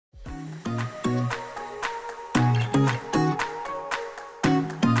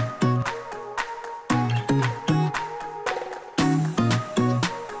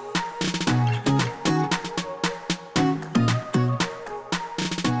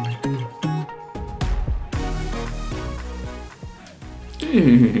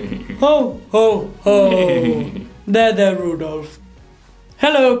Ho, ho, ho. There, Rudolph.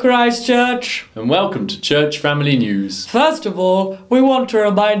 Hello, Christchurch. And welcome to Church Family News. First of all, we want to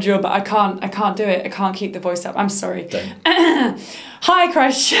remind you about... I can't do it. I can't keep the voice up. I'm sorry. Hi,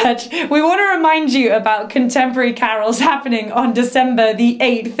 Christchurch. We want to remind you about contemporary carols happening on December the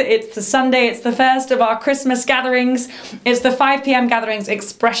 8th. It's the Sunday. It's the first of our Christmas gatherings. It's the 5 p.m. gatherings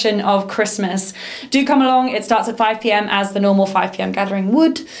expression of Christmas. Do come along. It starts at 5 p.m. as the normal 5 p.m. gathering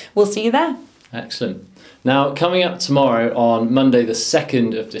would. We'll see you there. Excellent. Now, coming up tomorrow on Monday the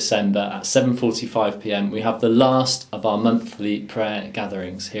 2nd of December at 7:45 p.m, we have the last of our monthly prayer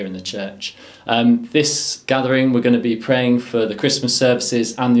gatherings here in the church. This gathering, we're going to be praying for the Christmas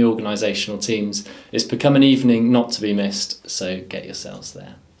services and the organisational teams. It's become an evening not to be missed, so get yourselves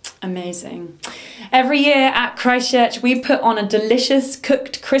there. Amazing. Every year at Christchurch, we put on a delicious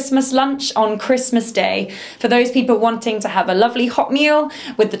cooked Christmas lunch on Christmas Day for those people wanting to have a lovely hot meal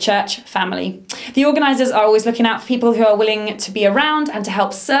with the church family. The organisers are always looking out for people who are willing to be around and to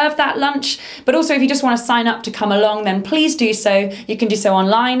help serve that lunch. But also, if you just want to sign up to come along, then please do so. You can do so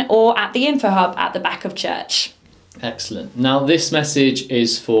online or at the info hub at the back of church. Excellent. Now, this message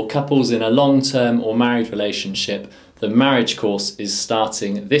is for couples in a long-term or married relationship. The marriage course is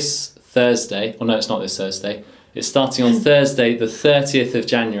starting this Thursday. Oh no, it's not this Thursday. It's starting on Thursday, the 30th of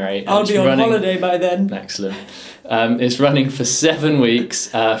January. I'll be on holiday by then. Excellent. It's running for 7 weeks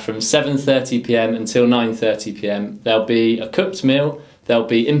from 7:30 p.m. until 9:30 p.m. There'll be a cooked meal, there'll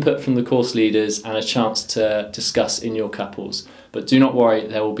be input from the course leaders and a chance to discuss in your couples. But do not worry,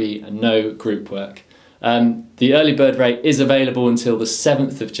 there will be no group work. The early bird rate is available until the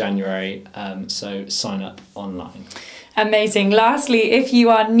 7th of January, so sign up online. Amazing. Lastly, if you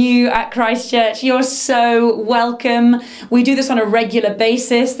are new at Christchurch, you're so welcome. We do this on a regular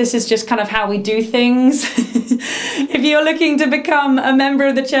basis. This is just kind of how we do things. If you're looking to become a member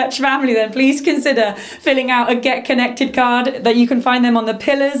of the church family, then please consider filling out a Get Connected card that you can find them on the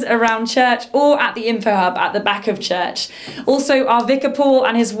pillars around church or at the info hub at the back of church. Also, our Vicar Paul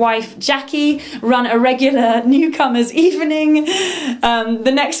and his wife Jackie run a regular newcomers evening.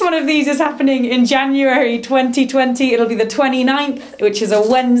 The next one of these is happening in January 2020. It'll be the 29th, which is a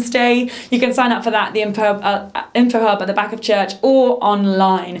Wednesday. You can sign up for that at the info hub at the back of church or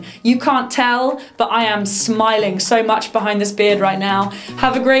online. You can't tell, but I am smiling so much behind this beard right now.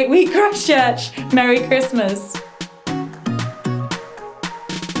 Have a great week, Christchurch. Merry Christmas.